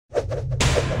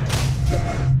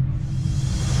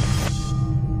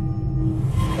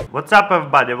What's up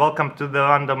everybody, welcome to the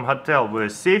Random Hotel, where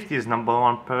safety is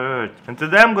 #1 priority. And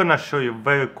today I'm gonna show you a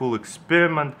very cool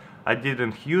experiment I did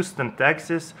in Houston,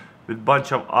 Texas with a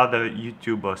bunch of other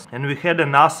YouTubers. And we had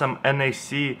an awesome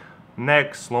NAC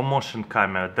NEC slow motion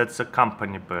camera, that's a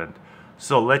company brand.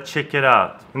 So let's check it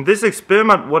out. In this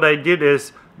experiment what I did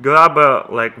is grab a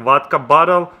vodka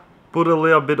bottle, put a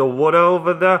little bit of water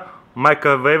over there,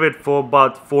 microwave it for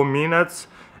about 4 minutes,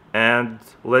 and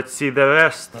let's see the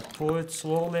rest. Now pour it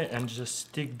slowly and just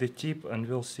stick the tip and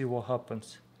we'll see what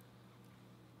happens.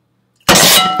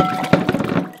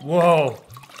 Whoa!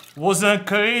 Wasn't that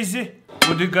crazy?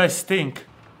 What do you guys think?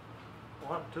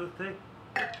 1, 2, 3.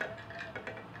 Yes.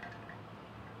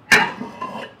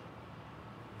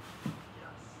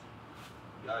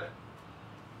 Got it.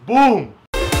 Boom!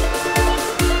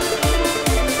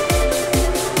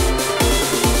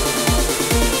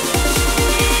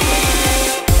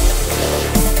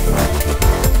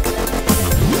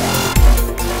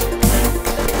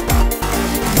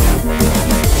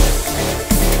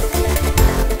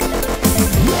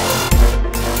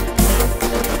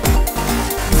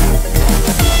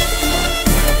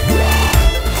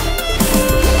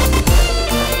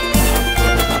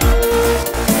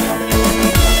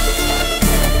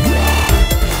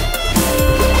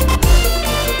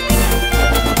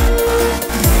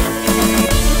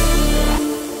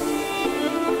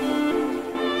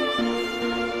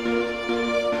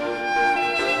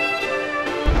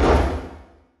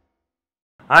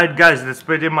 Alright guys, that's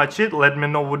pretty much it. Let me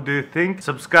know what do you think.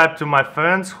 Subscribe to my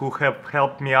friends who have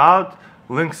helped me out.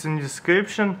 Links in the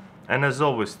description. And as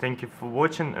always, thank you for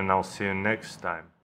watching and I'll see you next time.